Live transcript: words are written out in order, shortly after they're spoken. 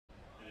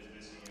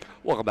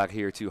Welcome back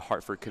here to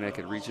Hartford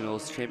Connecticut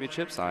Regionals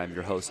Championships. I'm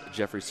your host,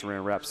 Jeffrey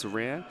Saran Rap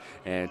Saran,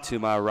 and to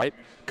my right,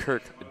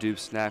 Kirk Dube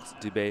Snacks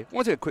Dubé. I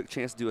want to take a quick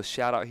chance to do a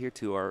shout out here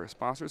to our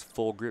sponsors,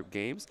 Full Grip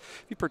Games.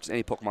 If you purchase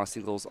any Pokemon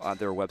singles on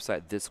their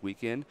website this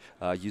weekend,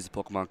 use the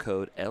Pokemon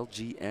code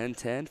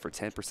LGN10 for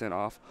 10%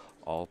 off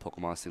all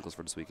Pokemon singles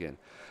for this weekend.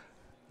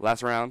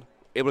 Last round,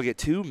 able to get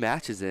two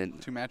matches in.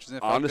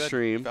 On the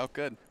stream. Felt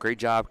good. Great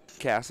job,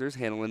 casters,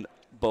 handling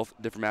both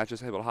different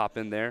matches, able to hop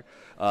in there.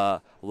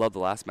 Love the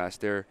last match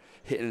there.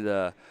 Hitting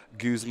the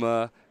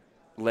Guzma,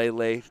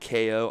 Lele,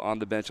 KO on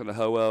the bench on the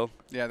Ho-Oh.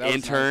 Yeah, that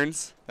Interns. was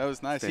nice. That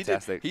was nice.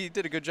 Fantastic. He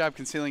did a good job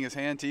concealing his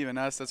hand to even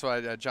us. That's why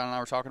John and I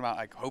were talking about.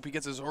 I hope he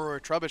gets his Aurora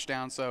Trubbish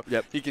down so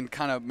he can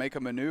kind of make a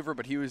maneuver.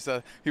 But he was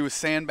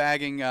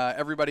sandbagging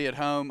everybody at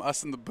home,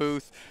 us in the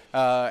booth,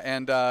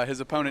 and his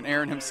opponent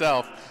Aaron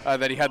himself.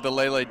 That he had the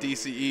Lele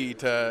DCE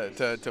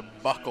to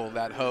buckle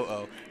that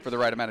Ho-Oh for the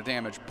right amount of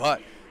damage.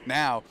 But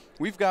now,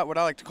 we've got what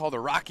I like to call the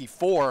Rocky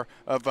Four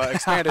of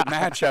expanded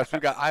matchups. We've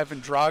got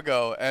Ivan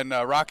Drago and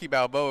Rocky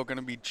Balboa going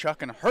to be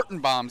chucking hurting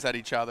bombs at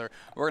each other.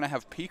 We're going to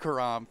have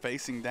Pikarom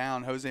facing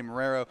down Jose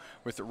Marrero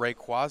with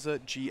Rayquaza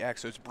GX.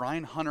 So it's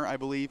Brian Hunter, I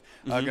believe,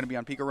 going to be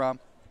on Pikarom.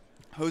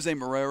 Jose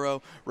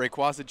Marrero,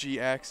 Rayquaza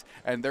GX,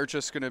 and they're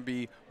just going to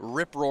be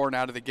rip-roaring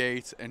out of the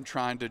gates and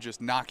trying to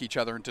just knock each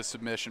other into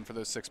submission for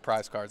those 6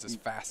 prize cards as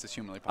fast as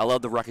humanly possible. I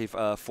love the Rocky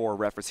 4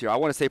 reference here. I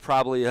want to say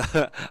probably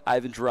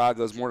Ivan Drago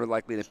is more than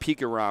likely than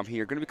Pikarom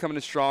here. Going to be coming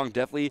in strong,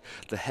 definitely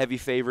the heavy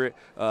favorite.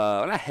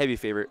 Not heavy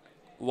favorite,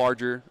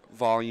 larger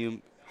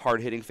volume,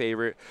 hard-hitting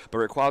favorite. But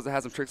Rayquaza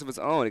has some tricks of its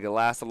own. It can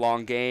last a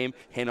long game,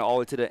 handle all the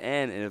way to the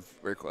end, and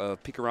if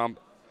Pikarom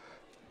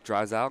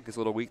dries out, gets a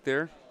little weak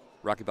there,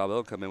 Rocky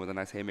Balboa come in with a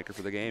nice haymaker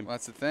for the game. Well,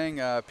 that's the thing.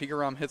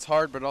 Pikarom hits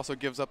hard, but it also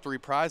gives up 3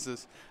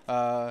 prizes.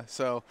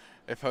 So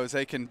if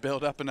Jose can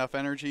build up enough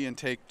energy and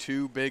take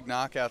 2 big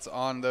knockouts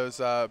on those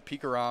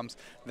Pikaroms,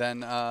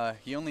 then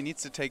he only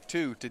needs to take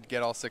 2 to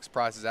get all 6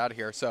 prizes out of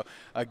here. So,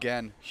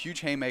 again, huge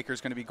haymaker is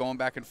going to be going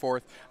back and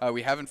forth.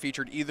 We haven't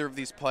featured either of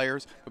these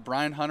players, but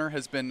Brian Hunter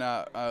has been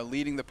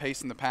leading the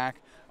pace in the pack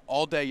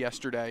all day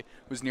yesterday,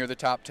 was near the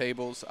top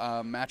tables.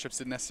 Matchups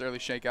didn't necessarily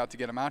shake out to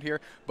get him out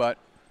here, but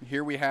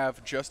here we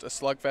have just a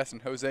slugfest,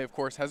 and Jose, of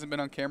course, hasn't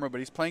been on camera, but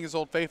he's playing his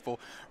old faithful,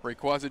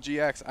 Rayquaza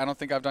GX. I don't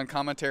think I've done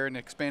commentary in an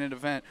expanded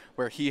event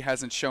where he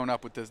hasn't shown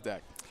up with this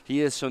deck. He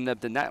has shown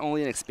up not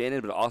only in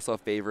expanded, but also a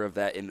favor of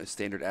that in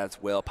standard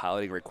as well,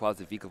 piloting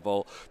Rayquaza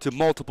Vikavolt to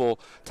multiple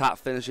top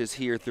finishes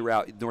here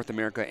throughout North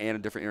America and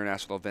in different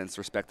international events,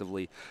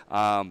 respectively.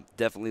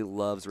 Definitely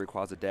loves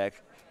Rayquaza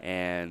deck,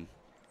 and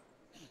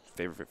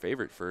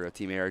favorite for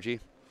Team ARG.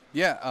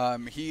 Yeah,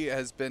 he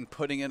has been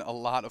putting in a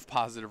lot of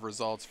positive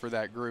results for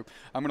that group.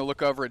 I'm going to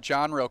look over at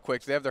John real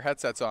quick. Do they have their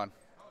headsets on?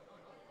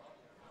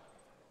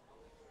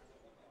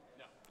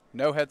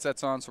 No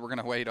headsets on, so we're going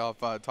to wait off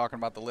talking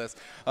about the list.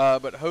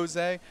 But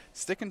Jose,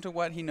 sticking to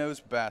what he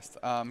knows best.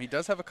 He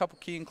does have a couple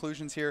key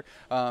inclusions here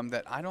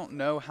that I don't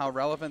know how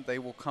relevant they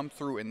will come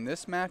through in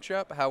this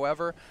matchup.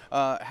 However,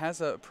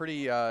 has a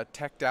pretty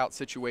teched out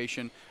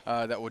situation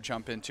that we'll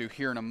jump into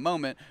here in a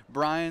moment.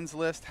 Brian's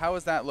list, how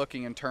is that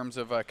looking in terms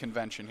of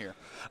convention here?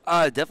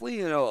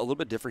 Definitely, a little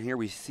bit different here.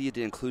 We see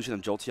the inclusion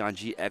of Jolteon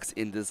GX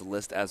in this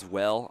list as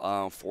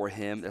well for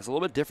him. That's a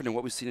little bit different than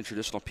what we've seen in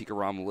traditional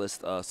Pikarom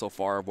list so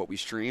far of what we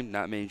stream.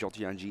 Not many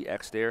Jolteon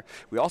GX there.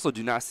 We also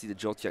do not see the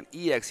Jolteon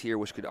EX here,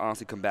 which could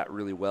honestly combat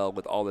really well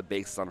with all the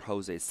bases on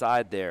Jose's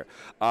side there.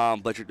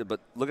 But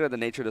looking at the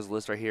nature of this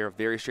list right here,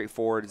 very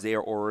straightforward.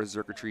 Zera Aura,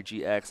 Xurkitree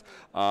GX,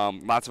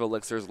 lots of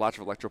elixirs, lots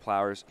of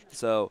Electropowers.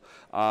 So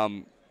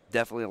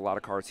definitely a lot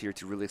of cards here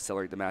to really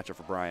accelerate the matchup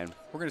for Brian.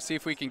 We're going to see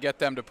if we can get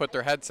them to put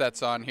their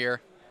headsets on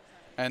here.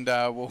 And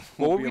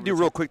what we can do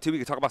real quick, too, we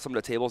can talk about some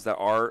of the tables that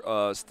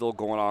are still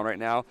going on right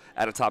now.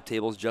 At the top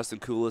tables, Justin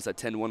Koulis at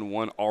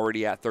 10-1-1,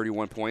 already at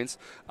 31 points.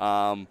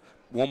 One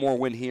more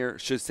win here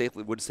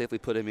would safely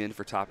put him in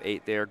for top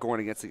 8 there, going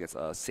against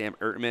Sam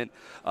Ertman.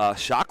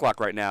 Shocklock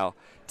right now,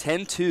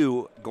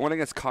 10-2, going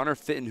against Connor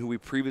Fitton, who we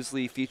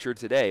previously featured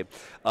today.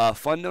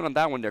 Fun note on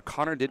that one there,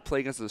 Connor did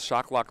play against the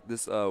Shocklock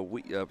this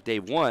day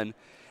 1,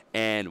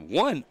 and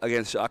won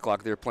against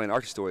Shocklock. They're playing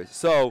Archie Stories.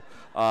 So,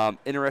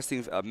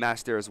 interesting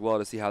match there as well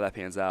to see how that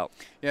pans out.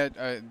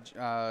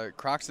 Yeah,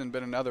 Croxton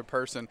been another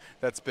person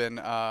that's been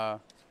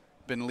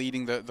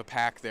leading the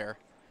pack there.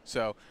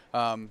 So,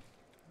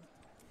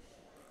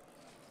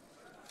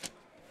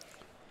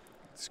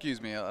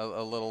 excuse me,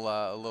 a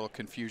little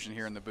confusion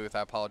here in the booth. I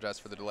apologize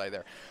for the delay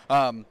there.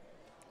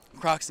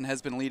 Croxton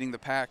has been leading the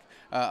pack.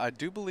 I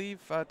do believe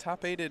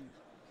top 8'd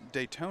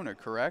Daytona,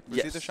 correct?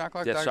 Was he the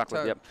Shocklock? Yes,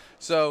 Shocklock, yep.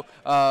 So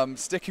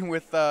sticking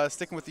with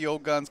the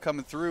old guns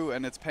coming through,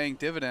 and it's paying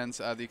dividends.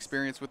 The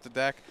experience with the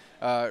deck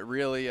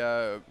really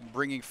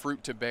bringing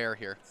fruit to bear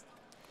here.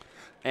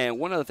 And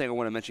one other thing I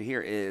want to mention here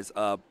is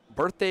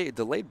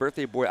delayed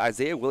birthday boy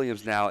Isaiah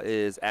Williams now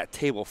is at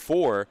table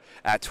 4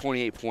 at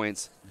 28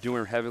 points,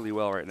 doing heavily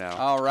well right now.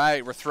 All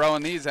right, we're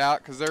throwing these out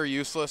because they're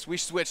useless. We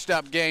switched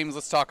up games.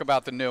 Let's talk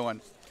about the new one.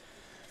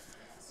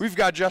 We've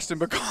got Justin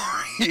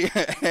Bokhari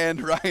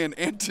and Ryan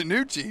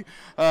Antonucci.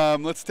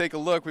 Let's take a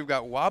look. We've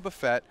got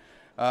Wobbuffet,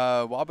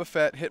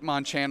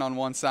 Hitmonchan on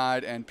one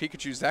side, and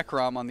Pikachu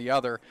Zekrom on the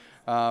other,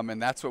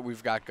 and that's what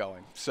we've got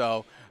going.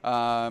 So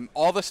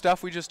all the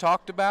stuff we just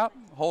talked about,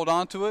 hold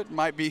on to it.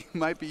 Might be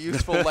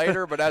useful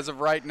later, but as of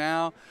right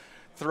now,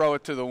 throw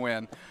it to the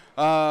wind.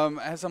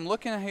 As I'm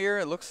looking here,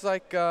 it looks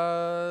like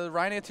Ryan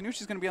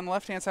Antonucci is going to be on the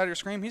left-hand side of your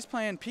screen. He's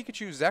playing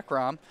Pikachu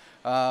Zekrom.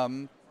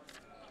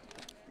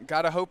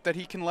 Gotta hope that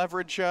he can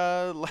leverage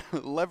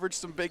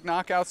some big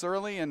knockouts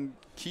early and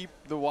keep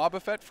the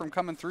Wobbuffet from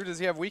coming through. Does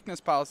he have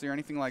weakness policy or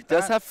anything like that?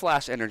 Does have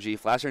Flash Energy.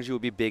 Flash Energy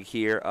would be big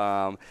here.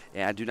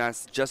 And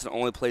Justin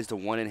only plays the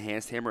one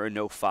Enhanced Hammer and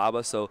no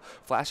Faba, so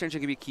Flash Energy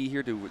can be key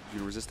here to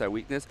resist that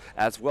weakness,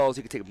 as well as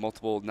he can take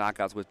multiple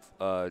knockouts with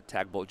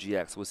Tag Bolt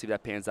GX. We'll see if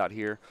that pans out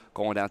here.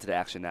 Going down to the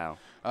action now.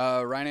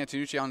 Ryan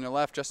Antonucci on your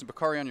left, Justin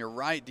Bokhari on your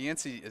right.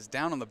 DNC is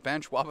down on the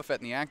bench. Wobbuffet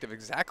in the active,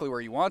 exactly where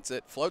he wants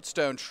it.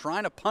 Floatstone,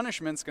 Shrine of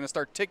Punishment's going to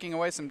start ticking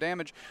away some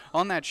damage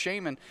on that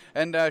Shaman.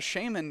 And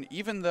Shaman,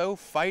 even though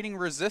fighting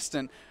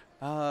resistant,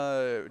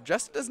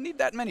 Justin doesn't need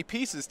that many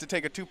pieces to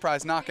take a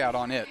 2-prize knockout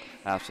on it.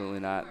 Absolutely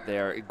not.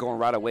 They're going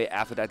right away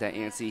after that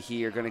Antsy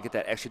here. Going to get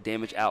that extra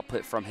damage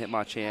output from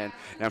Hitmonchan. And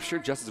I'm sure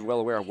Justin's well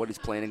aware of what he's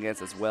playing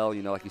against as well.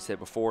 You know, like you said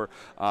before,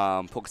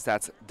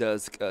 PokeStats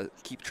does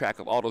keep track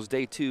of all those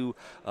Day 2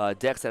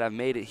 decks that have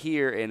made it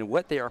here and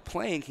what they are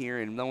playing here.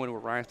 And knowing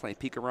what Ryan's playing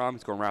Pikarom,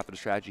 he's going right for the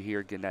strategy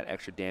here, getting that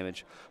extra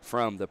damage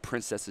from the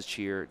Princess's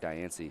Cheer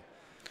Diancie.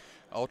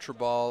 Ultra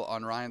Ball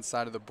on Ryan's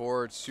side of the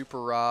board,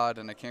 Super Rod,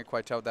 and I can't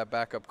quite tell what that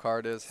backup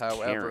card is.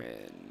 However,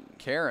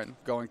 Karen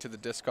going to the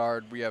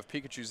discard. We have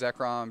Pikachu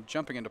Zekrom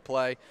jumping into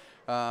play.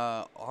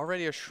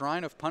 Already a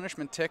Shrine of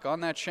Punishment tick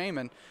on that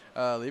Shaman,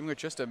 leaving with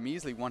just a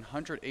measly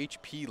 100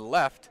 HP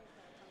left.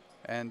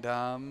 And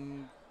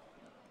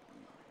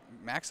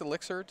Max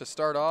Elixir to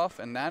start off,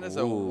 and that is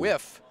a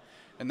whiff.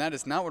 And that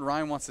is not what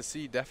Ryan wants to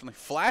see, definitely.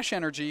 Flash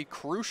Energy,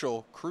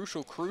 crucial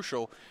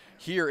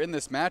here in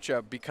this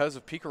matchup because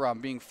of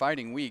Pikarom being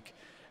fighting weak.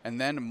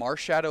 And then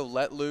Marshadow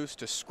let loose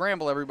to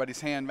scramble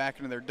everybody's hand back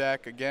into their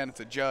deck. Again,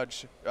 it's a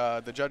Judge,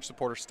 the Judge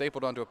supporter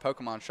stapled onto a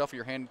Pokemon. Shuffle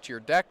your hand into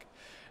your deck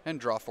and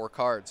draw 4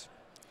 cards.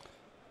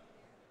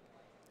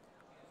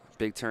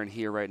 Big turn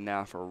here right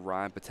now for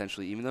Ryan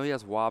potentially. Even though he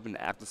has Wob in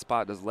the active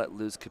spot, does let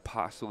loose could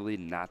possibly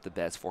not the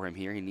best for him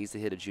here. He needs to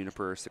hit a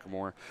Juniper or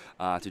Sycamore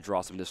to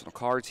draw some additional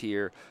cards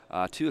here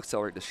to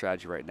accelerate the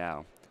strategy right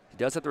now. He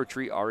does have the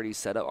retreat already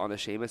set up on the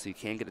Shaman, so he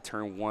can get a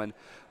turn 1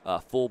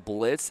 full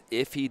blitz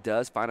if he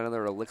does find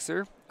another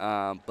Elixir.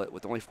 But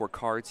with only 4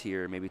 cards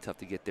here, it may be tough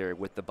to get there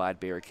with the Bide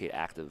Barricade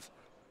active.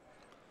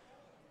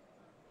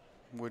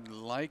 Would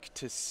like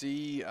to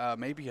see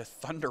maybe a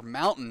Thunder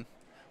Mountain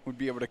would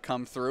be able to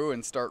come through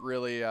and start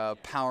really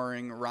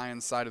powering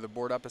Ryan's side of the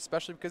board up,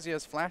 especially because he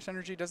has Flash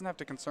Energy, doesn't have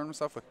to concern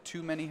himself with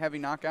too many heavy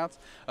knockouts,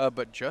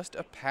 but just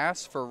a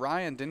pass for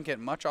Ryan, didn't get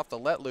much off the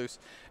let loose.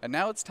 And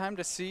now it's time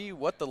to see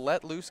what the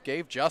let loose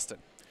gave Justin.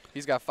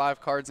 He's got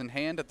 5 cards in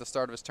hand at the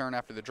start of his turn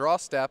after the draw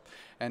step,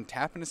 and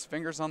tapping his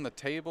fingers on the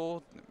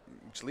table,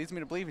 which leads me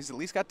to believe he's at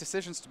least got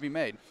decisions to be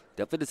made.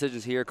 Definitely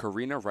decisions here.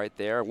 Karina right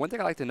there. One thing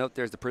I like to note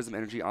there is the Prism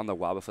Energy on the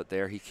Wobbuffet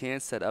there. He can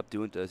set up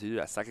to do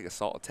that Psychic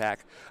Assault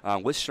attack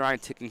with Shrine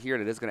ticking here,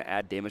 and it is going to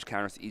add damage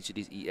counters to each of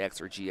these EX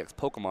or GX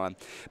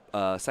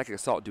Pokemon. Psychic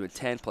Assault doing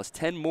 10 plus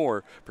 10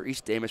 more for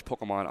each damaged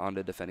Pokemon on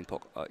the defending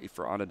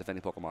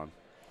Pokemon.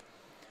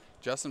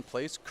 Justin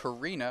plays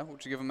Karina,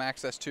 which will give him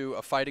access to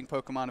a fighting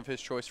Pokemon of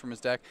his choice from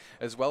his deck,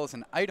 as well as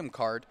an item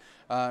card.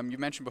 You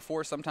mentioned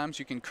before, sometimes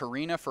you can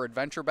Karina for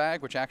Adventure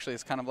Bag, which actually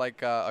is kind of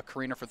like a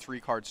Karina for 3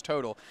 cards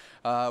total.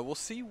 We'll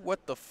see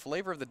what the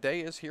flavor of the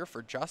day is here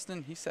for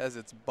Justin. He says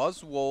it's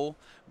Buzzwole,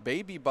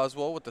 Baby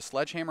Buzzwole with the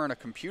Sledgehammer and a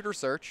computer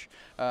search.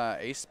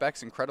 Ace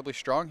Spec's incredibly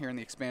strong here in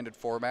the expanded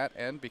format,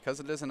 and because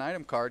it is an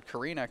item card,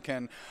 Karina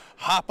can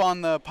hop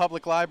on the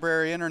public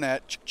library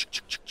internet,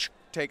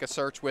 take a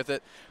search with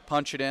it,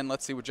 punch it in.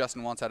 Let's see what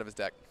Justin wants out of his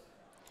deck.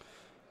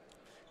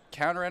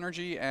 Counter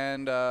Energy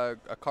and a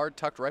card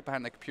tucked right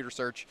behind the computer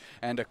search,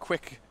 and a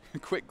quick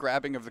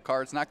grabbing of the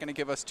cards. Not going to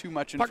give us too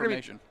much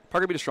information.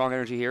 Part could be the Strong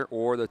Energy here,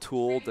 or the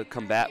tool to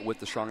combat with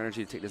the Strong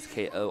Energy to take this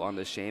KO on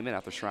the Shaman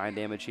after Shrine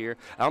damage here.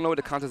 I don't know what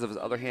the contents of his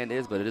other hand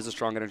is, but it is a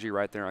Strong Energy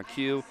right there on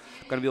cue.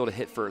 Going to be able to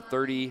hit for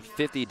 30,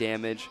 50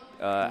 damage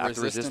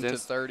after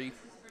resistance. To 30.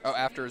 Oh,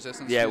 after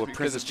resistance. Yeah, with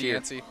Princess Cheer.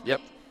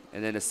 Yep.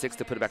 And then a 6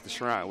 to put it back to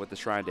Shrine with the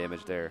Shrine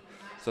damage there.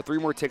 So 3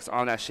 more ticks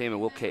on that Shaman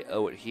will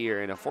KO it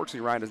here. And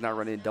unfortunately, Ryan does not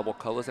run in double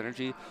colorless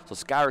energy, so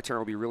Sky Return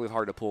will be really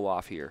hard to pull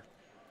off here.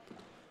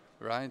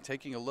 Ryan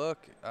taking a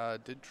look,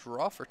 did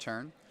draw for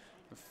turn.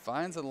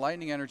 Finds a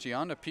Lightning Energy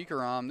onto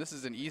Pikarom. This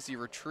is an easy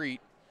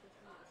retreat.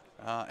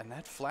 And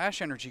that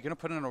Flash Energy going to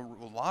put in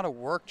a lot of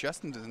work.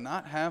 Justin does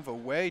not have a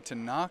way to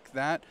knock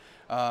that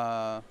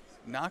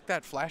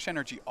Flash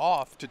Energy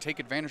off to take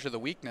advantage of the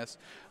weakness.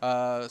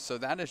 So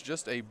that is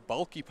just a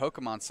bulky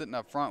Pokemon sitting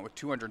up front with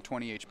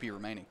 220 HP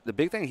remaining. The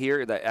big thing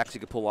here that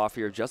actually could pull off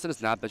here, Justin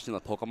is not benching the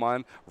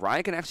Pokemon.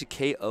 Ryan can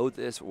actually KO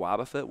this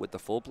Wobbuffet with the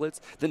full blitz.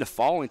 Then the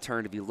following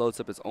turn, if he loads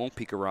up his own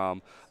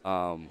Pikarom,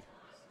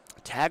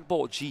 Tag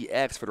Bolt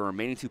GX for the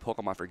remaining 2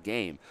 Pokemon for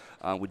game.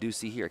 We do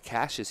see here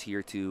Cassius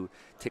here to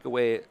take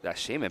away that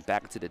Shaman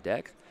back into the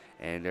deck.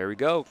 And there we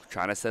go,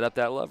 trying to set up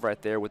that love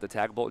right there with the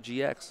Tag Bolt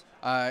GX.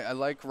 I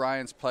like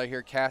Ryan's play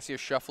here.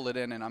 Cassius shuffle it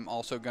in, and I'm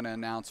also going to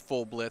announce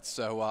full blitz,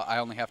 so I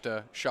only have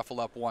to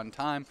shuffle up 1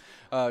 time.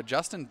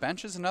 Justin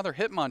benches another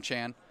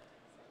Hitmonchan.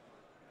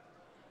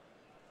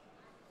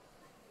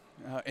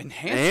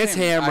 Enhanced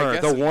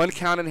Hammer, the 1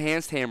 count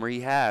Enhanced Hammer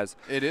he has.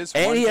 It is.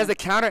 And he has the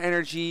counter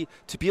energy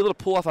to be able to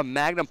pull off a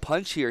Magnum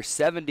Punch here,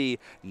 70,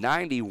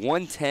 90,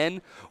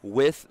 110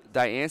 with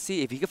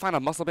Diancie. If he can find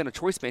a Muscle Band or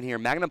Choice Band here,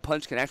 Magnum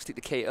Punch can actually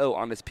take the KO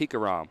on this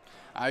Pikarom.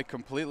 I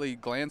completely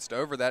glanced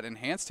over that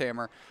Enhanced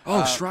Hammer.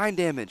 Oh, Shrine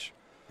damage.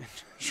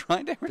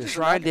 Shrine damage? The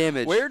Shrine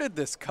damage. Where did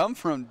this come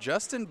from?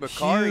 Justin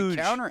Bokhari,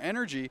 counter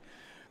energy.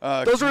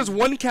 Those are his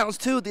 1 counts,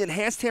 too. The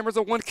Enhanced Hammer's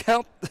a 1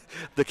 count.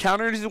 The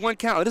counter energy is a 1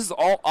 count. This is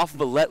all off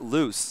of a Let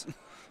Loose.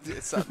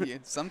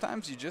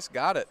 Sometimes you just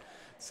got it.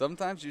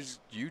 Sometimes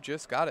you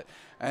just got it.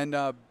 And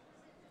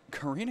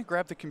Karina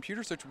grabbed the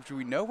computer switch, which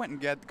we know went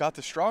and got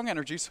the strong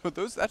energy. So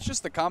that's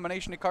just the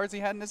combination of cards he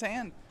had in his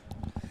hand.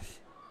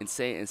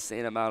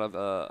 Insane amount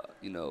of,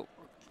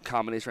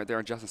 combination right there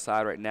on Justin's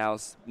side right now.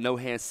 No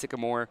hand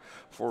Sycamore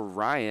for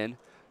Ryan.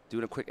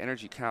 Doing a quick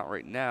energy count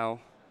right now.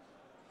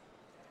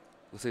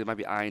 Looks like it might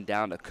be eyeing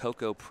down a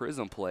Coco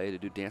Prism play to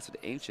do Dance of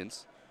the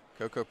Ancients.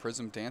 Coco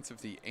Prism, Dance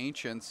of the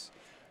Ancients,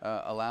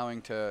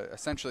 allowing to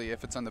essentially,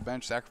 if it's on the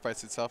bench,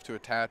 sacrifice itself to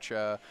attach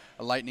a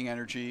lightning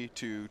energy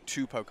to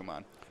 2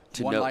 Pokemon.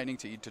 One lightning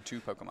to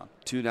 2 Pokemon.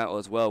 2 now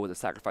as well with a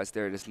sacrifice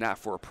there. It's not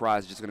for a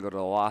prize. It's just going to go to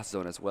the Lost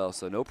Zone as well.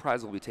 So no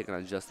prize will be taken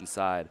on Justin's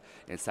side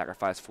and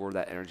sacrifice for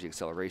that energy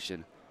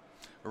acceleration.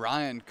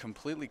 Ryan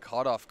completely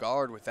caught off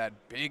guard with that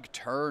big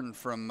turn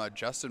from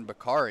Justin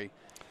Bokhari.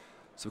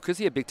 So because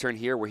he had a big turn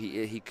here where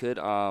he could,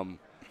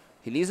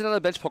 he needs another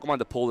bench Pokemon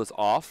to pull this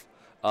off,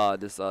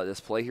 this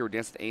play here with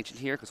Dance of the Ancient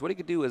here. Because what he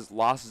could do is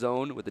Lost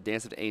Zone with the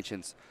Dance of the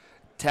Ancients,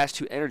 attach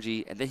 2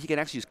 energy, and then he can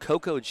actually use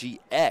Coco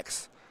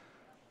GX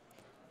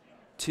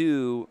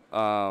to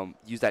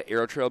use that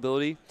Arrow Trail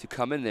ability to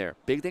come in there.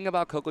 Big thing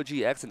about Coco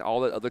GX and all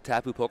the other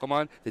Tapu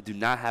Pokemon, they do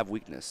not have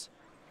weakness.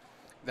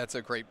 That's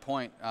a great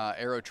point.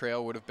 Arrow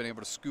Trail would have been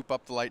able to scoop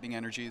up the lightning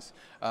energies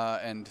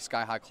and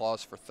Sky High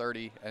Claws for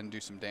 30 and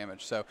do some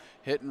damage. So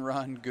hit and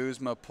run,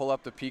 Guzma, pull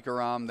up the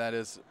Pikarom. That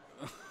is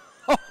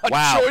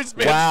Choice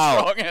Band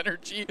strong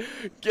energy.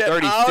 Get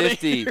 30, out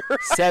 50,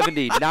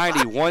 70,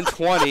 90,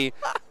 120.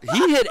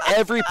 He hit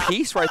every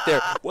piece right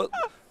there. Well,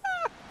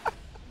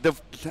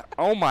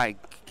 oh my.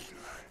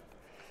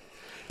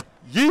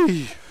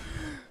 Yee.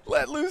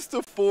 Let loose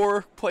to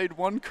 4, played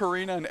 1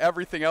 Karina, and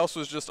everything else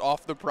was just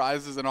off the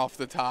prizes and off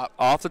the top.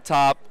 Off the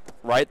top,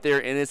 right there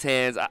in his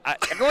hands. I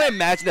can only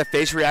imagine that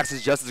facial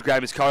reactions just as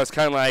grabbing his car. It's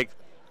kind of like,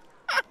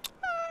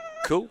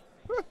 cool.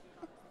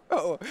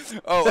 Oh,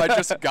 I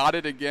just got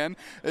it again.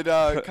 It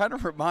kind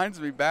of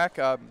reminds me back.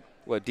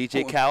 What,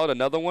 DJ Khaled,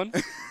 another one?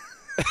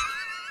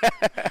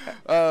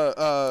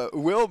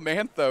 Will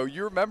Mantho,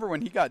 you remember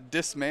when he got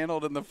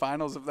dismantled in the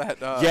finals of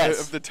that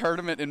of the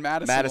tournament in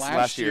Madison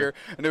last year,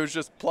 and it was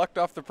just plucked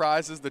off the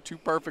prizes, the 2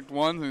 perfect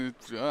ones,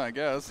 and, I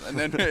guess, and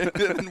then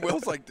and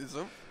Will's like, is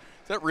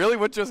that really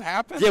what just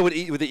happened? Yeah, with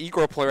the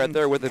Igor player right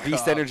there with the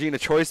Beast Energy and the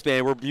Choice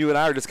Band, where you and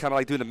I are just kind of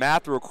like doing the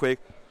math real quick.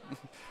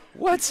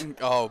 What?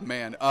 Oh,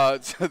 man.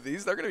 So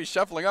they're going to be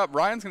shuffling up.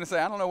 Ryan's going to say,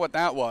 I don't know what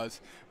that was,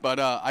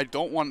 but I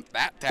don't want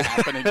that to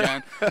happen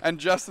again. And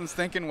Justin's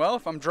thinking, well,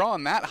 if I'm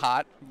drawing that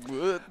hot,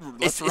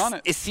 let's run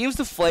it. It seems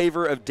the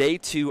flavor of day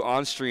 2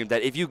 on stream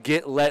that if you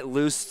get let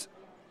loose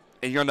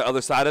and you're on the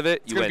other side of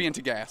it, it's going to be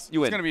into gas.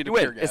 You win. It's going to be into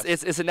pure gas.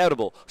 It's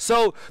inevitable.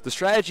 So the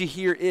strategy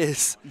here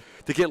is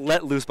to get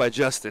let loose by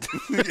Justin.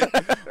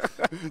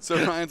 So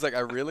Ryan's like, I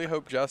really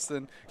hope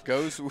Justin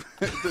goes. Does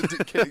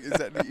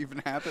that even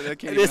happen? That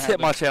can't it is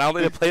Hitmonchan. I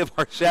don't need to play a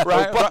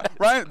Marshadow.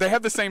 Ryan, they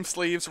have the same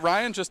sleeves.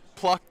 Ryan just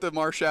plucked the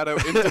Marshadow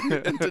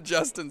into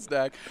Justin's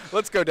deck.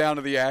 Let's go down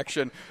to the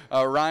action.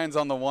 Ryan's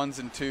on the 1s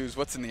and 2s.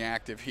 What's in the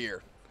active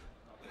here?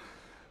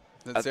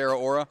 That's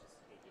Zeraora?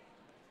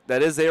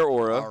 That is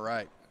Zeraora. All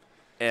right.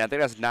 And I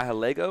think that's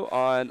Nihilego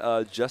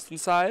on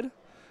Justin's side.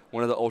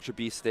 One of the Ultra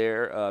Beasts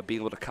there, being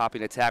able to copy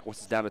and attack once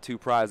it's down to 2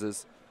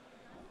 prizes.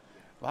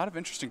 A lot of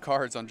interesting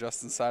cards on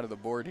Justin's side of the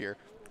board here.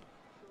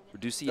 We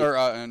do see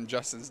on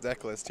Justin's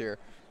deck list here,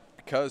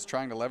 because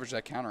trying to leverage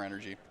that counter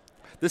energy.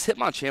 This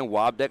Hitmonchan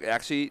Wob deck,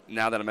 actually,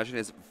 now that I mentioned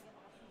it, is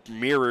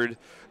mirrored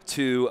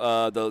to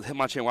the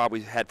Hitmonchan Wob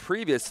we had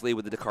previously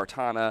with the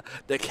Kartana,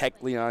 the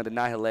Kecleon, the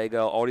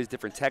Nihilego, all these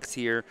different techs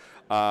here.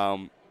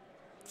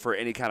 For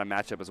any kind of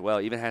matchup as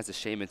well. Even has the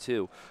Shaman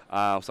too.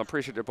 So I'm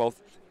pretty sure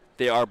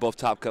they are both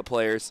top cut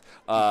players,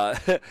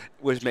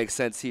 which makes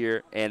sense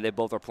here. And they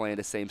both are playing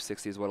the same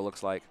 60 is what it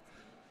looks like.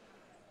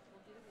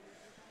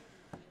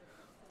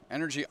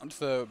 Energy onto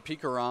the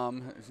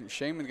Pikarom.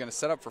 Shaman's going to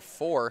set up for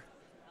 4.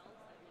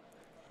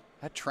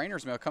 That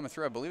Trainer's Mail coming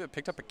through. I believe it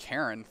picked up a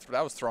Karen.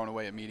 That was thrown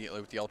away immediately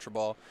with the Ultra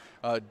Ball.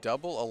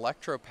 Double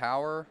Electro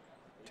Power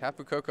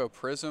Tapu Koko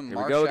Prism, Here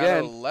we go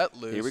again. Let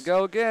Loose. Here we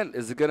go again.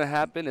 Is it going to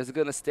happen? Is it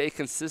going to stay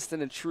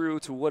consistent and true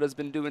to what it's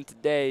been doing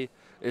today?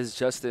 Is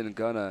Justin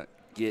going to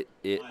get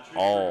it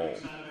all?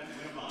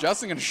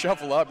 Justin going to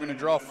shuffle up, going to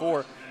draw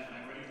 4.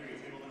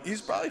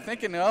 He's probably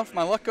thinking, if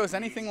my luck goes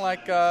anything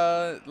like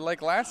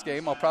last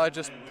game, I'll probably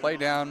just play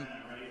down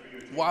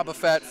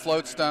Wobbuffet,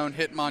 Floatstone,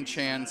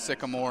 Hitmonchan,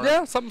 Sycamore.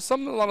 Yeah, some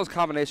along those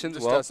combinations.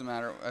 Just doesn't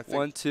matter. I think.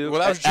 1, 2.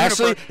 Well, that was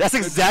actually, that's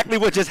exactly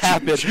what just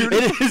happened.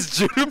 It is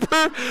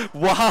Juniper.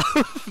 Wow.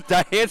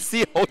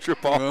 Diancie Ultra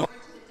Ball.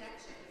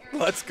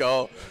 Let's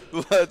go.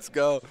 Let's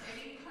go.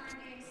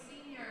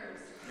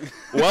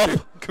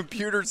 Well,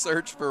 computer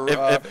search for if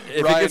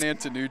Ryan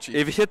Antonucci.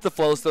 If you hit the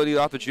Flowstone, you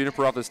off the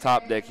Juniper off this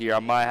top deck here, I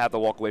might have to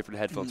walk away from the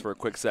headphones for a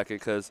quick second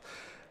because,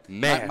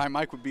 man. My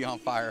mic would be on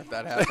fire if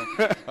that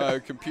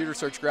happened. Computer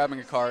search, grabbing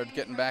a card,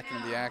 getting back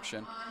into the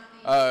action.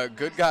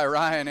 Good guy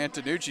Ryan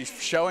Antonucci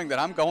showing that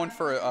I'm going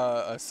for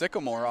a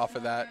Sycamore off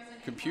of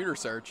that computer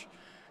search.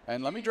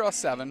 And let me draw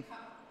 7.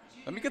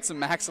 Let me get some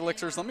Max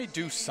Elixirs. Let me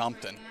do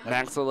something.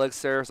 Max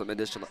Elixir, some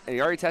additional. And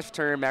you already attached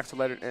turn, Max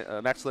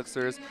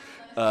Elixirs.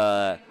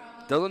 Don't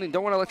want to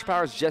Electric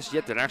Powers just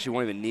yet. They actually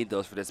won't even need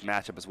those for this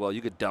matchup as well.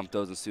 You could dump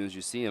those as soon as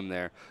you see them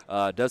there.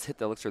 Does hit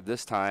the Elixir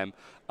this time.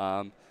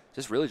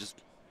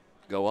 Just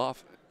go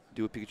off.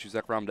 Do what Pikachu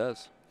Zekrom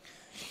does.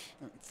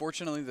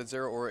 Fortunately, the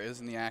Zero Aura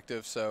is in the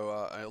active,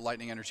 so a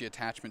Lightning Energy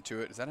attachment to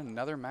it. Is that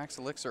another Max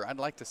Elixir? I'd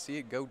like to see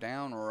it go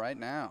down right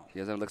now. He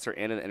has an Elixir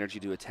and an Energy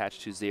to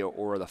attach to Zero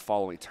Aura the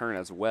following turn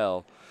as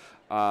well.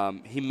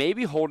 He may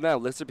be holding that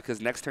Elixir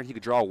because next turn he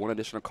could draw 1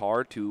 additional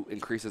card to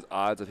increase his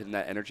odds of hitting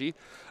that Energy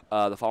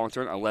the following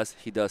turn, unless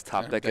he does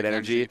top deck an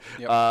Energy.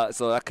 Yep.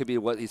 So that could be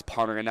what he's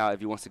pondering out if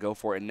he wants to go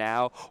for it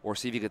now or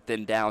see if he could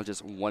thin down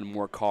just 1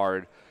 more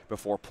card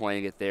before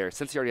playing it there,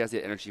 since he already has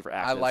the Energy for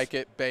active. I like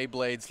it.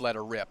 Beyblades, let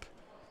her rip.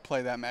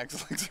 Play that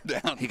Max Elixir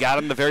down. He got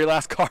him the very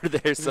last card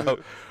there, so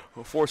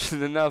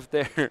fortunate enough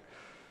there.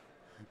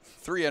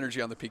 3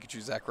 energy on the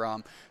Pikachu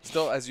Zekrom.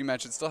 Still, as you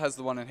mentioned, still has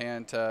the 1 in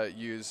hand to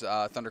use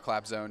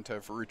Thunderclap Zone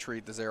to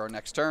retreat the 0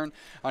 next turn.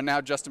 Now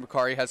Justin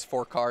Bokhari has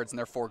 4 cards, and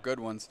they're 4 good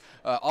ones.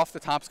 Off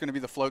the top is going to be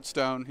the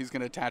Floatstone. He's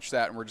going to attach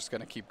that, and we're just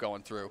going to keep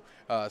going through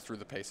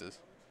the paces.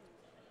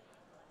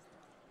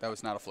 That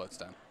was not a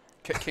Floatstone.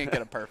 Can't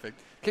get it perfect.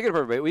 Can't get it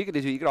perfect. What you could do,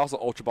 you could also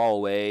Ultra Ball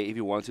away if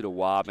you wanted to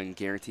Wob and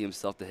guarantee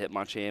himself to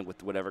Hitmonchan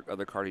with whatever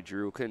other card he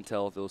drew. Couldn't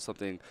tell if it was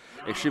something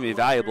extremely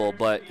valuable,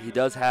 but he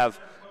does have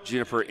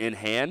Juniper in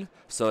hand,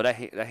 so that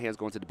hand's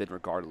going to the bin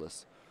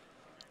regardless.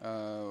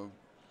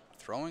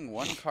 Throwing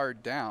 1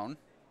 card down,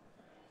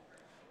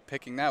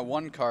 picking that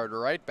 1 card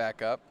right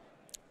back up.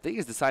 I think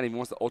he's deciding if he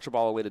wants to Ultra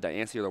Ball away to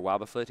Diancie or the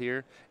Wobbuffet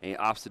here, and he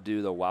opts to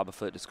do the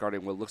Wobbuffet,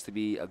 discarding what looks to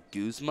be a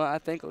Guzma, I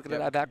think, looking at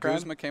that background.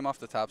 Guzma came off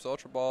the top, so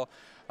Ultra Ball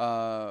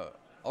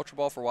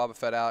for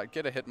Wobbuffet out,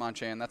 get a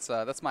Hitmonchan.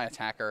 That's my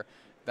attacker.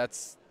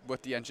 That's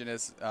what the engine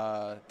is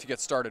to get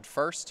started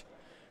first.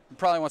 He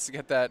probably wants to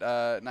get that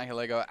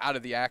Nihilego out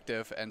of the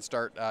active and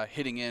start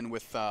hitting in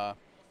with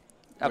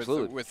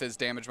his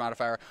damage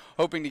modifier,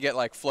 hoping to get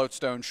like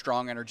Floatstone,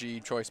 Strong Energy,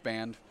 Choice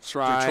Band,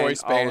 Shrine,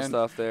 all the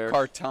stuff there.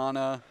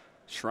 Kartana.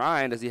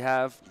 Shrine, does he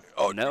have?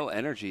 Oh, no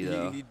Energy,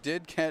 though. He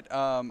did get,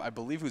 I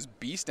believe it was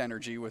Beast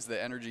Energy was the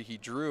energy he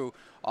drew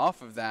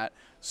off of that.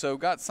 So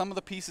got some of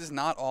the pieces,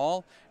 not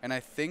all, and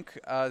I think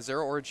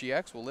Zero Aura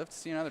GX will live to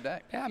see another day.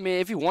 Yeah, I mean,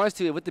 if he wants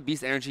to, with the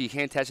Beast Energy, you can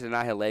attach it to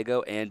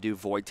Nihilego and do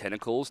Void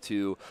Tentacles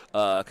to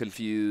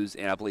confuse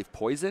and, I believe,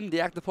 poison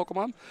the active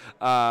Pokemon.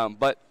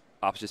 But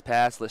opts just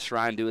pass, let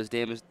Shrine do his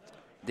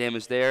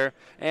damage there,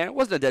 and it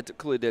wasn't a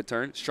clearly dead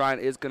turn. Shrine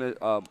is going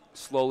to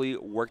slowly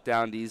work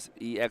down these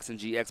EX and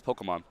GX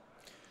Pokemon.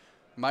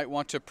 Might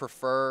want to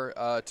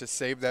prefer to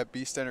save that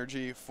Beast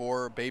Energy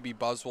for Baby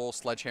Buzzwole,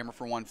 Sledgehammer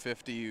for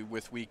 150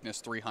 with weakness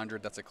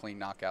 300. That's a clean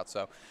knockout.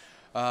 So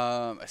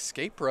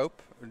Escape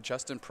Rope.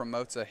 Justin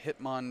promotes a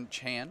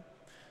Hitmonchan.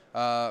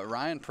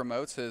 Ryan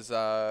promotes his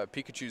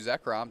Pikachu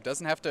Zekrom.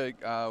 Doesn't have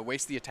to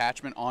waste the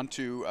attachment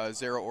onto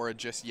Zero Aura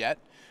just yet.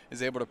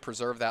 Is able to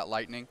preserve that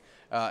Lightning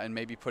and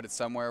maybe put it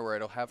somewhere where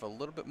it'll have a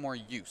little bit more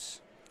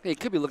use. He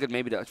could be looking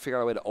maybe to figure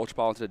out a way to Ultra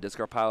Ball into the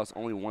discard pile. It's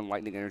only 1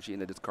 Lightning Energy in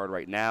the discard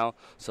right now.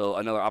 So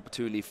another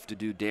opportunity to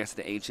do Dance of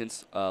the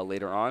Ancients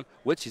later on,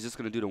 which he's just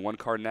going to do to 1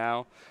 card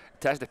now.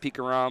 Attach the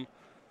Pikarom.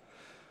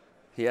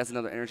 He has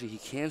another energy he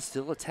can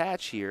still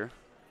attach here.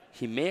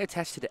 He may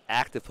attach to the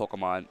active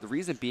Pokemon. The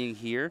reason being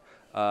here,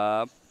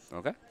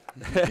 okay.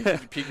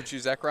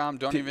 Pikachu Zekrom,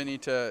 don't even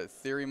need to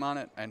Theorem on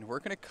it. And we're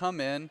going to come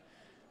in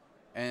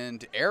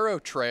and Arrow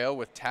Trail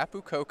with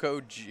Tapu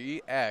Koko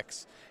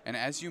GX. And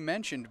as you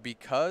mentioned,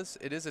 because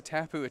it is a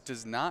Tapu, it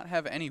does not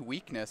have any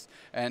weakness.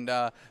 And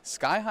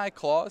Sky High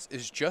Claws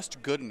is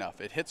just good enough.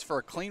 It hits for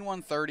a clean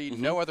 130,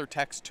 no other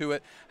text to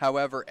it.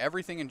 However,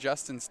 everything in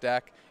Justin's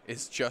deck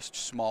is just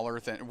smaller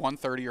than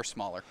 130 or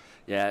smaller.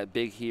 Yeah,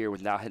 big here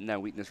without hitting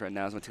that weakness right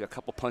now. He's going to take a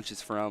couple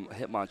punches from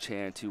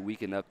Hitmonchan to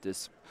weaken up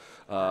this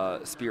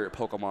Spirit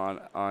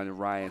Pokemon on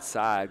Ryan's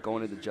side.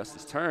 Going into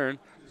Justin's turn,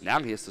 now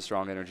he hits the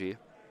Strong Energy.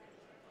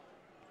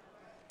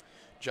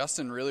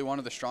 Justin really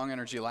wanted the strong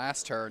energy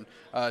last turn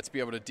to be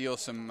able to deal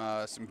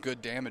some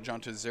good damage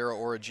onto Zero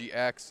Aura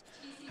GX.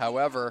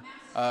 However,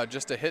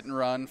 just a hit and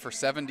run for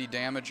 70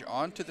 damage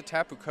onto the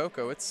Tapu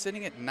Koko. It's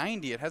sitting at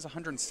 90. It has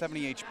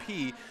 170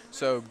 HP,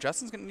 so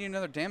Justin's going to need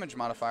another damage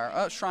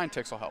modifier. Shrine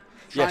Ticks will help.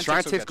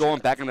 Shrine Ticks going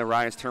back into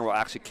Ryan's turn will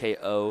actually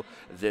KO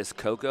this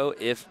Koko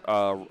if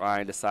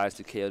Ryan decides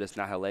to KO this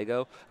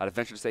Nihilego. I'd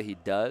venture to say he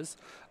does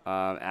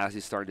as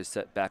he's starting to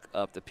set back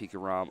up the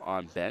Pikarom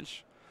on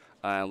bench.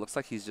 It looks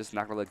like he's just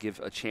not going to give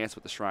a chance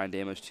with the Shrine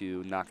damage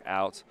to knock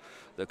out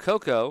the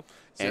Koko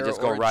and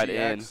just go right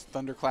in.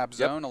 Thunderclap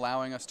Zone,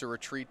 allowing us to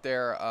retreat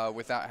there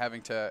without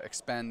having to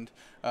expend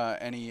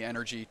any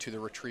energy to the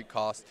retreat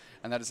cost.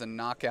 And that is a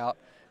knockout.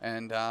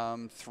 And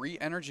 3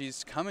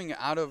 energies coming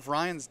out of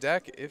Ryan's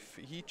deck if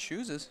he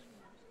chooses.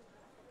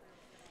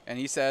 And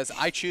he says,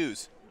 I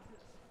choose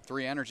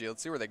 3 energy.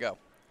 Let's see where they go.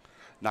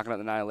 Knocking out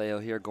the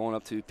Nihileo here, going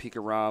up to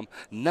Pikarom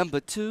number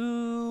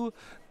 2.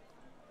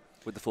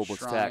 With the full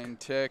blitz attack. Shrine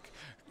Tick.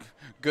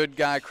 Good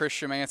guy Chris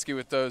Szymanski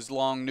with those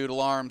long noodle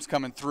arms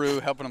coming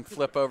through, helping him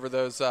flip over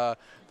those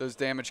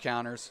damage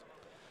counters.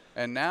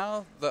 And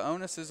now the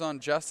onus is on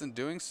Justin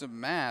doing some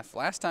math.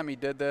 Last time he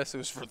did this, it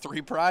was for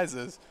 3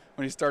 prizes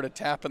when he started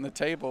tapping the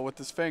table with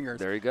his fingers.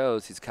 There he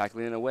goes. He's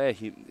calculating away.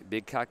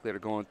 Big calculator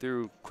going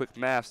through quick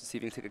maths to see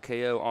if he can take a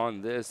KO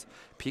on this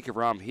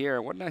Pikarom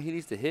here. What now he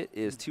needs to hit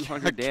is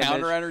 200 damage.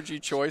 Counter Energy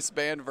Choice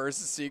Band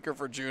versus Seeker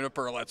for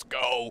Juniper. Let's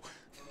go.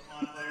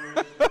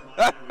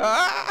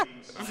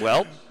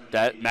 Well,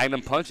 that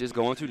Magnum Punch is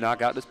going to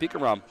knock out this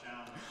Pikarom.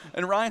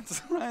 And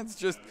Ryan's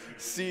just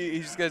he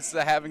just gets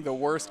to having the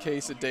worst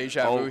case of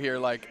deja vu here,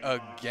 like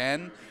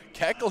again.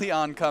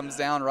 Kecleon comes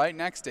down right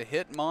next to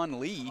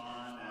Hitmonlee.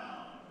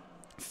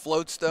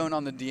 Floatstone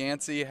on the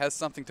Diancie has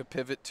something to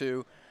pivot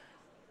to.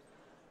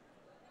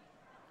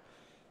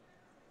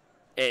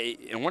 I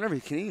wonder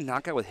if can he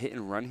knock out with hit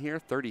and run here?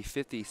 30,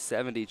 50,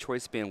 70,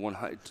 choice span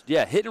 100.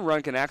 Yeah, hit and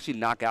run can actually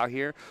knock out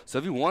here. So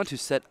if you want to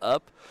set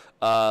up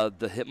the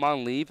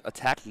Hitmonlee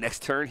attack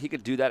next turn, he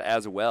can do that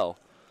as well.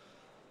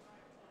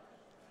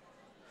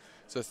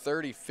 So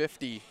 30,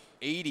 50,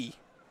 80.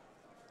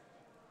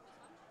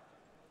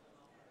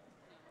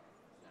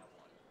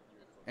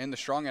 And the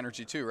strong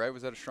energy too, right?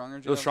 Was that a strong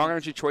energy? It was strong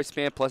energy, choice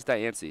span plus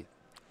Diancie.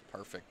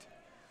 Perfect.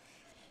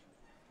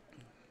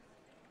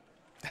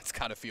 That's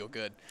got to feel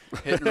good.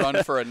 Hit and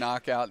run for a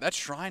knockout. That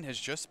Shrine has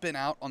just been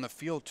out on the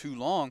field too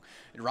long.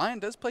 And Ryan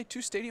does play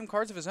 2 stadium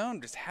cards of his own,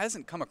 just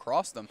hasn't come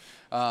across them.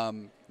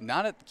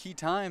 Not at the key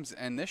times.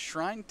 And this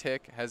Shrine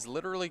Tick has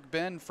literally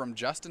been from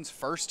Justin's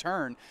first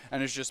turn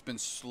and has just been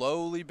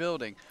slowly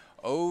building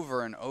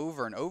over and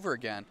over and over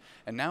again.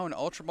 And now an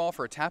Ultra Ball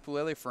for a Tapu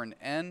Lele for an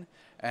N.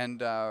 And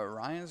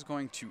Ryan's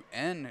going to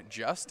N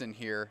Justin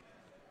here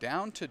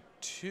down to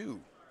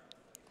 2.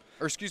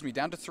 Or excuse me,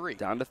 down to 3.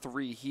 Down to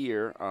 3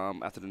 here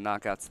after the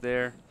knockouts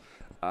there.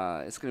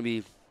 It's going to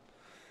be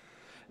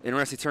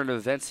interesting turn of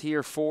events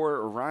here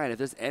for Ryan. If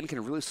this N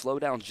can really slow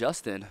down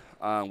Justin,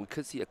 we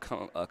could see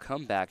a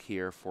comeback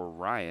here for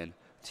Ryan.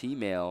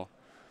 T-Mail.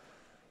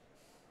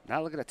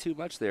 Not looking at too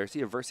much there.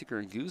 See a Versiker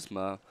and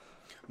Guzma.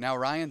 Now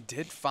Ryan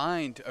did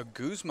find a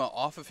Guzma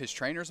off of his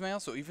trainer's mail,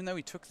 so even though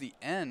he took the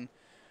N,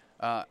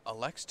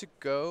 elects to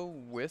go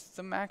with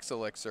the Max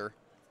Elixir.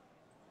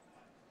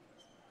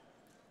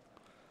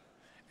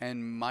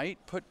 And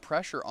might put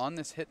pressure on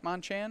this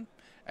Hitmonchan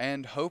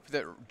and hope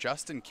that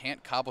Justin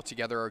can't cobble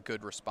together a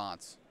good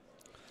response.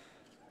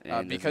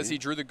 Because he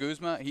drew the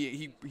Guzma,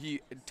 he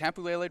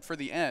Tapu Lele'd for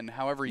the N.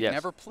 However, he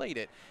never played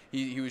it.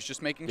 He was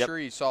just making sure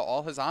he saw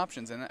all his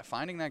options and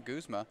finding that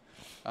Guzma.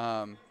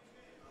 Or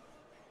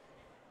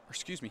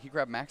excuse me, he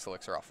grabbed Max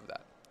Elixir off of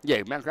that.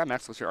 Yeah, grabbed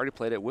Max Elixir. Already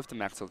played it with the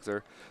Max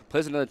Elixir.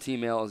 Plays another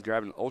T-Mail, is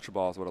grabbing an Ultra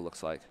Ball is what it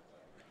looks like.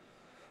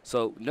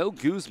 So no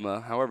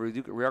Guzma. However, we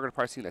are going to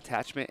probably see an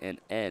attachment and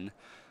N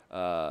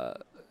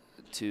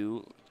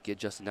to get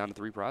Justin down to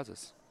 3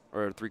 prizes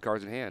or 3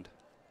 cards in hand.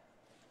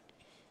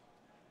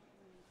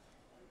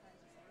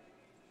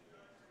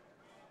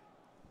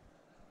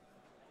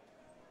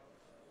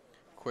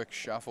 Quick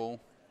shuffle.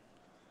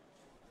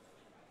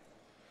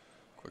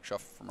 Quick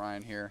shuffle from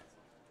Ryan here.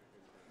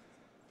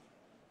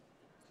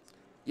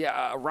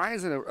 Yeah,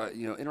 Ryan's in a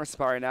interesting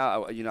spot right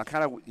now. I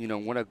kind of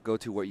want to go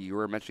to what you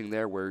were mentioning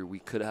there, where we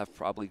could have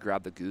probably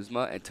grabbed the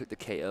Guzma and took the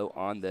KO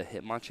on the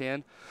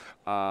Hitmonchan.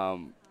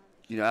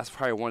 That's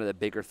probably one of the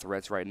bigger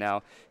threats right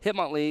now.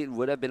 Hitmonlee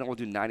would have been able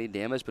to do 90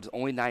 damage, but it's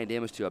only 90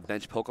 damage to a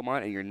bench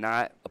Pokemon, and you're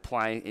not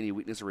applying any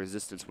weakness or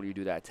resistance when you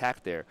do that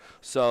attack there.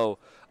 So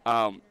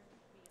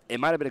it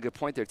might have been a good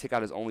point there to take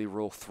out his only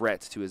real threat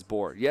to his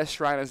board. Yes,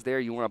 Shrine is there.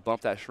 You want to bump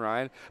that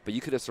Shrine, but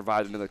you could have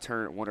survived another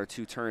turn, 1 or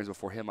 2 turns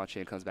before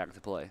Hitmonchan comes back into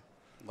play.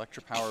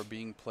 Electropower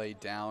being played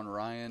down.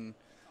 Ryan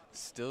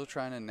still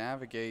trying to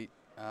navigate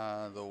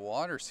the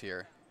waters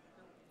here.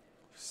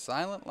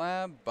 Silent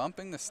Lab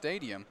bumping the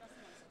stadium.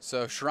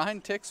 So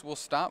Shrine Ticks will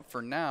stop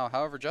for now.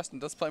 However, Justin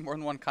does play more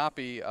than 1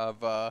 copy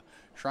of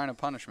Shrine of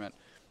Punishment.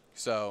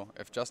 So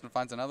if Justin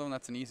finds another one,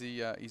 that's an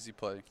easy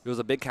play. There was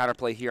a big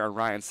counterplay here on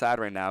Ryan's side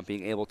right now,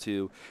 being able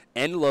to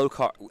end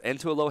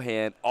into a low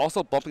hand,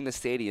 also bumping the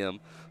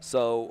stadium,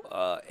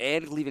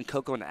 and leaving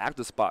Coco in an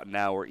active spot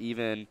now, or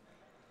even,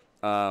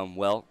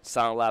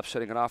 Silent Lab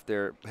shutting it off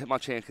there.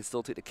 Hitmonchan can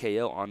still take the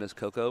KO on this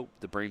Coco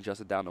to bring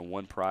Justin down to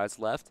 1 prize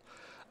left,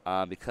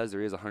 because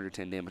there is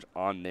 110 damage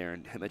on there,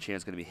 and Hitmonchan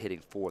is going to be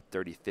hitting for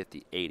 30,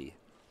 50, 80.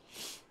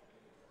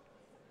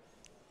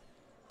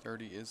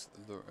 80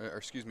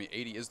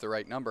 is the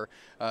right number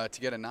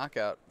to get a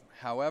knockout.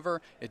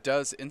 However, it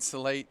does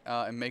insulate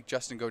and make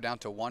Justin go down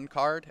to 1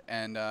 card,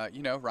 and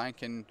Ryan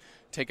can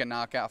take a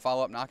knockout,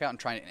 follow-up knockout, and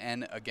try and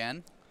end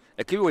again.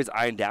 It could be always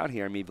eyeing down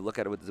here. I mean, if you look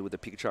at it with the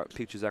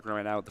Pikachu Zekrom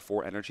right now with the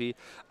 4 energy,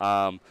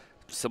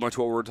 similar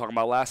to what we were talking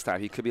about last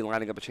time, he could be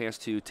lining up a chance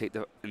to take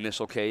the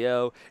initial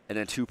KO and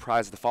then 2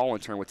 prizes the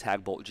following turn with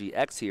Tag Bolt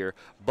GX here,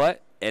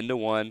 but end to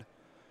 1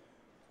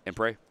 and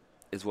pray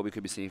is what we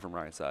could be seeing from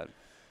Ryan's side.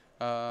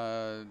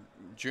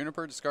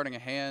 Juniper discarding a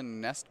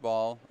hand, Nest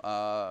Ball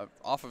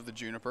off of the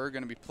Juniper,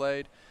 going to be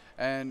played,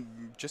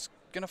 and just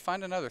going to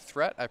find another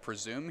threat, I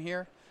presume,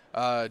 here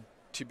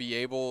to be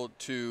able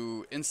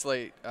to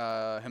insulate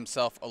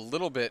himself a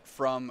little bit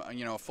from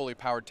a fully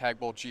powered Tag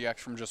Bolt GX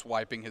from just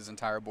wiping his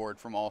entire board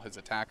from all his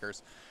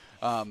attackers.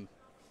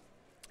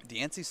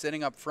 D'Ancy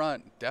sitting up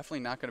front, definitely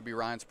not going to be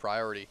Ryan's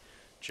priority.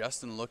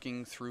 Justin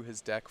looking through his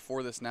deck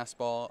for this Nest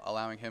Ball,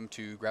 allowing him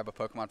to grab a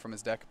Pokemon from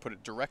his deck, put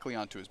it directly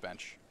onto his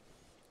bench.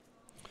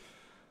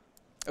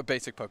 A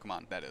basic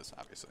Pokemon, that is,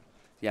 obviously.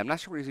 Yeah, I'm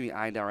not sure what he's going to be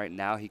eyeing down right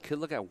now. He could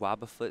look at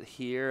Wobbuffet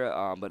here,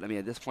 but I mean,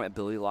 at this point,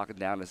 ability locking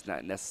down is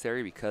not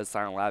necessary because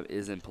Silent Lab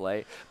is in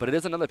play. But it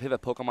is another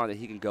pivot Pokemon that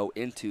he can go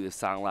into if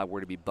Silent Lab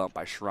were to be bumped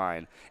by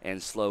Shrine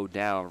and slow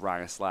down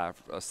Ryan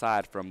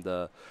aside from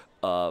the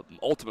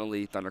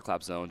ultimately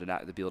Thunderclap zone to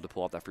not to be able to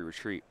pull off that free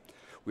retreat.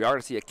 We are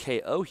going to see a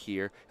KO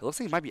here. It looks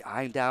like he might be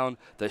eyeing down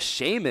the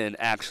Shaman,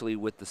 actually,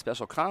 with the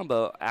special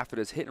combo after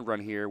this hit and run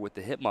here with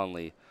the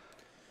Hitmonlee.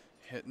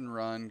 Hit and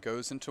run,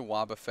 goes into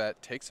Wobbuffet,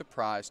 takes a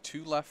prize,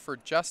 2 left for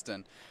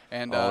Justin.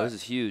 And this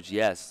is huge,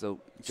 yes.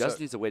 So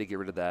Justin needs a way to get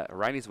rid of that.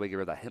 Ryan needs a way to get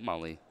rid of that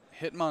Hitmonlee.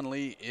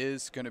 Hitmonlee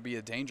is going to be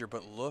a danger,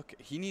 but look,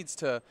 he needs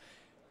to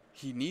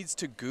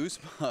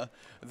Guzma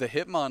the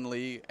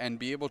Hitmonlee and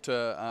be able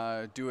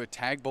to do a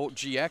Tag Bolt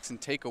GX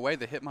and take away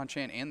the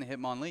Hitmonchan and the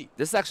Hitmonlee.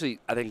 This is actually,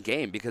 I think,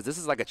 game because this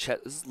is like this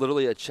is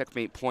literally a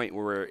checkmate point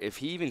where if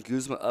he even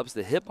Guzma ups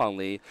the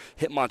Hitmonlee,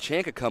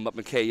 Hitmonchan could come up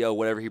and KO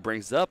whatever he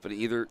brings up in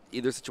either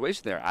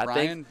situation there.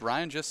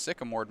 Brian just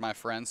sycamored my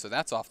friend, so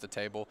that's off the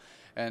table.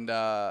 And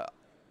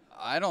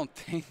I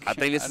think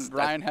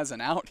Ryan has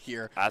an out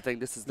here. I think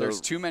this is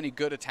there's too many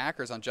good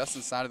attackers on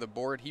Justin's side of the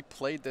board. He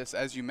played this,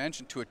 as you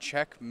mentioned, to a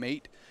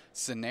checkmate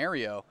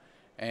scenario,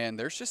 and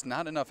there's just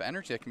not enough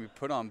energy that can be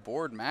put on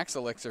board. Max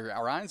Elixir,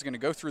 Ryan's going to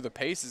go through the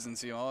paces and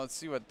see, let's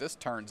see what this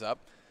turns up.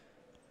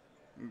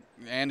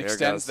 And there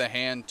extends the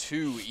hand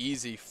too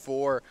easy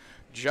for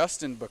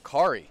Justin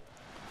Bokhari.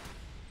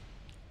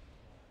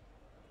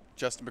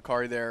 Justin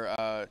Bokhari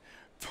there.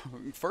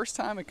 First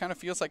time it kind of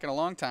feels like in a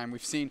long time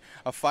we've seen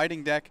a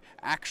fighting deck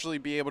actually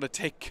be able to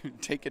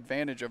take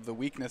advantage of the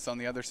weakness on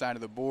the other side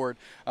of the board.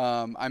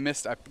 I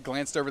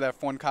glanced over that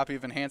one copy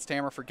of Enhanced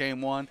Hammer for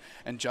game 1,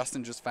 and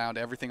Justin just found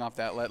everything off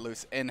that let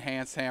loose.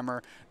 Enhanced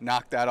Hammer,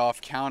 knocked that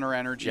off, counter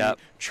energy,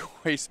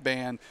 choice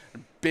band,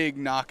 big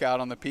knockout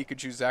on the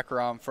Pikachu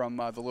Zekrom from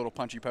the little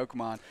punchy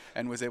Pokemon,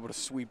 and was able to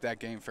sweep that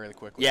game fairly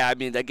quickly. Yeah, I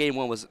mean, that game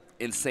 1 was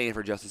insane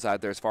for Justin's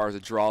side there as far as the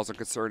draws are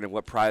concerned and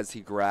what prize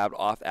he grabbed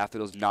off after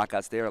those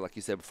knockouts there, like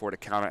you said before, the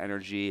counter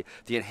energy,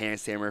 the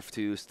Enhanced Hammer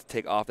to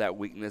take off that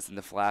weakness and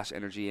the flash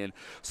energy, and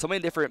so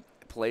many different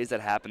plays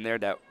that happened there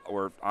that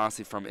were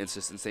honestly from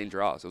just insane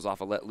draws. It was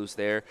off a let loose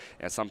there,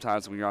 and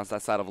sometimes when you're on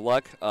that side of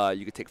luck,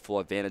 you could take full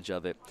advantage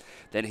of it.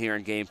 Then here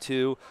in game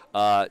 2,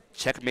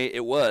 checkmate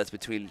it was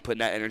between putting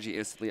that energy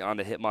instantly on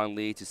the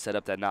Hitmonlee to set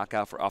up that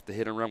knockout for off the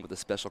hit and run with a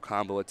special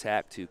combo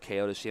attack to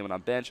KO the Shaman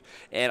on bench,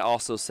 and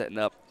also setting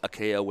up a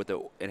KO with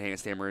the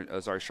Enhanced Hammer,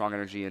 strong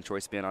energy and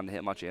choice band on the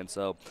Hitmonchan.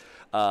 So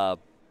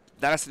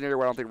not a scenario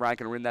where I don't think Ryan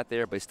can win that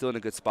there, but he's still in a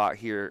good spot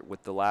here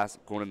with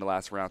going in the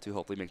last round to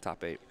hopefully make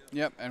top 8.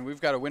 Yep, and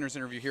we've got a winner's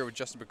interview here with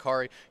Justin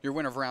Bokhari. Your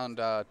winner of round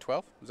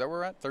 12? Is that where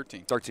we're at?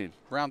 13. 13.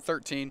 Round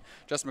 13.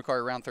 Justin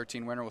Bokhari, round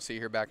 13 winner. We'll see you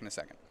here back in a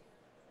second.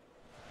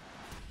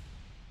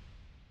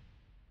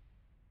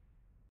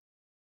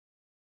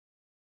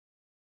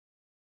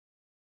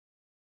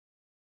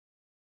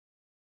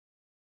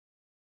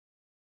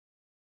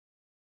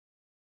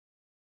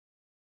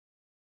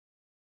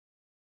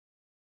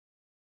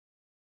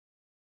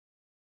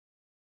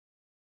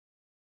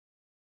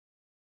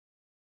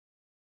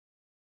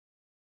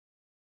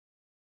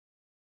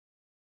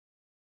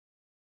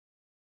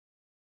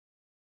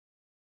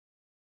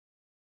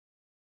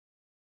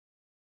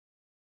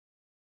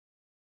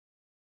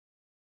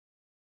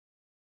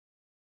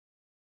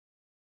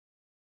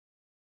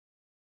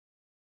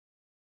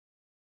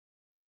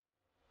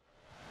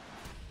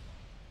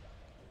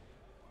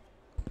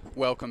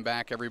 Welcome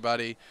back,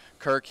 everybody.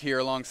 Kirk here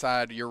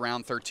alongside your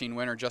round 13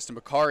 winner, Justin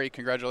Bokhari.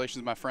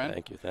 Congratulations, my friend.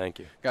 Thank you, thank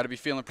you. Got to be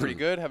feeling pretty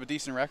good, have a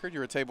decent record.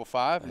 You're at table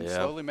 5 and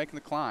slowly making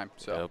the climb.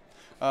 So,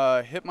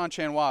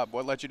 Hitmonchan Wab,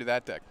 what led you to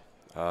that deck?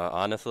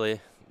 Honestly,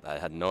 I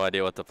had no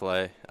idea what to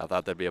play. I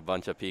thought there'd be a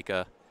bunch of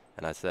Pika,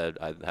 and I said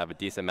I'd have a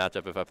decent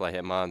matchup if I play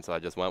Hitmon, so I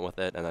just went with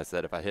it, and I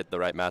said if I hit the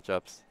right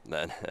matchups,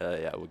 then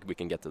we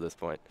can get to this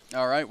point.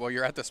 All right, well,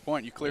 you're at this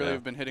point. You clearly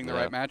have been hitting the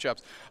right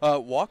matchups.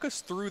 Walk us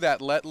through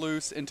that let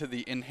loose into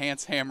the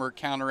enhance hammer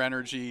counter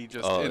energy,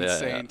 just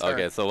insane turn.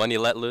 Okay, so when he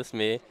let loose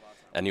me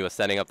and he was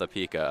setting up the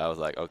Pika, I was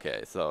like,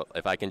 okay, so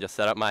if I can just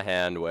set up my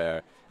hand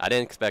where I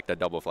didn't expect a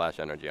double flash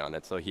energy on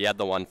it. So he had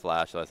the one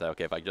flash, so I said,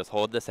 okay, if I just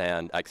hold this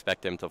hand, I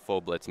expect him to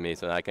full blitz me,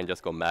 so I can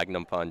just go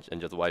Magnum Punch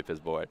and just wipe his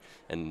board.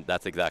 And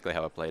that's exactly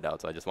how it played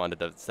out. So I just wanted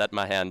to set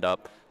my hand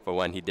up for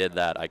when he did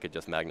that, I could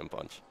just Magnum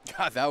Punch.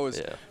 God, that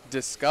was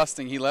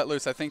disgusting. He let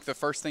loose. I think the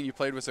first thing you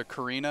played was a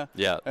Karina.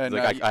 Yeah, and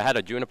like I had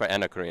a Juniper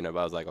and a Karina, but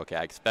I was like, okay,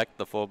 I expect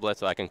the full blitz,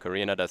 so I can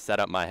Karina to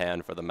set up my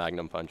hand for the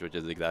Magnum Punch, which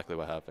is exactly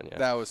what happened. Yeah.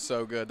 That was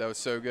so good. That was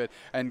so good.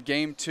 And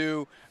game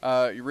 2,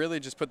 you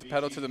really just put the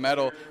pedal to the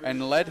metal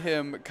and led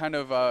him, kind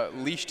of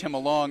leashed him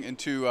along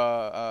into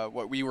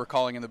what we were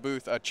calling in the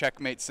booth a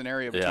checkmate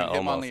scenario between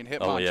Hitmonlee and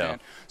Hitmonchan.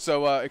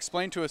 So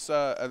explain to us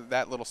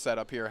that little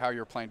setup here, how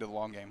you're playing to the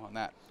long game on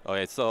that.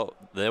 Okay, so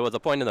there was a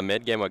point in the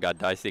mid game where it got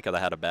dicey because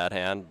I had a bad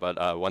hand,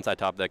 but once I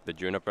top decked the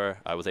Juniper,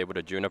 I was able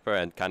to Juniper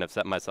and kind of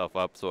set myself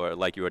up, so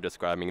like you were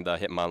describing, the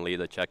Hitmonlee,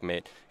 the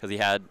checkmate, because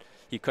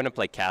he couldn't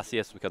play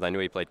Cassius because I knew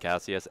he played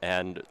Cassius,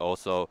 and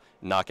also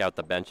knock out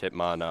the bench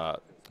Hitmon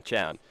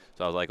Chan.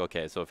 So I was like,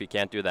 okay, so if he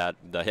can't do that,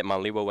 the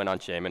Hitmonlee will win on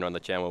Shaman, or the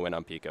Chan will win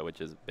on Pika,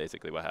 which is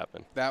basically what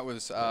happened. That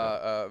was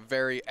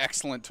very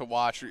excellent to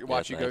watch you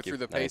go through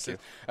the paces.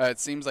 It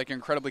seems like you're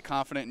incredibly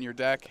confident in your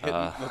deck.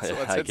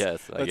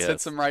 Let's hit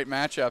some right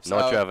matchups.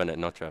 No Trevenant,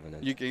 no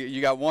Trevenant.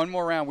 You got one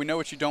more round. We know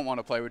what you don't want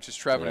to play, which is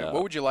Trevenant. Yeah.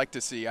 What would you like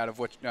to see out of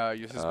what has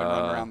been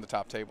running around the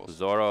top tables?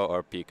 Zoro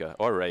or Pika,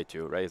 or Ray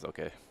too. Ray's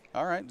okay.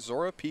 All right,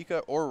 Zora,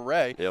 Pika, or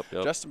Ray. Yep.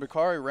 Justin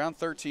Bokhari, round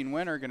 13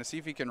 winner. Going to see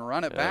if he can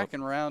run it back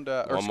in round,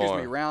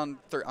 round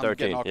 13. I'm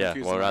getting all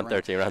confused. Yeah, round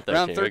 13.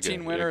 Round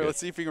 13 winner. Let's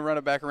see if he can run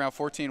it back around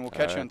 14. We'll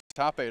catch you in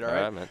top 8. All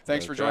right. Man.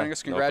 Thanks for joining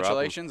us.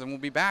 Congratulations, and we'll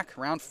be back.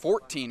 Round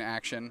 14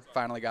 action.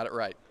 Finally got it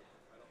right.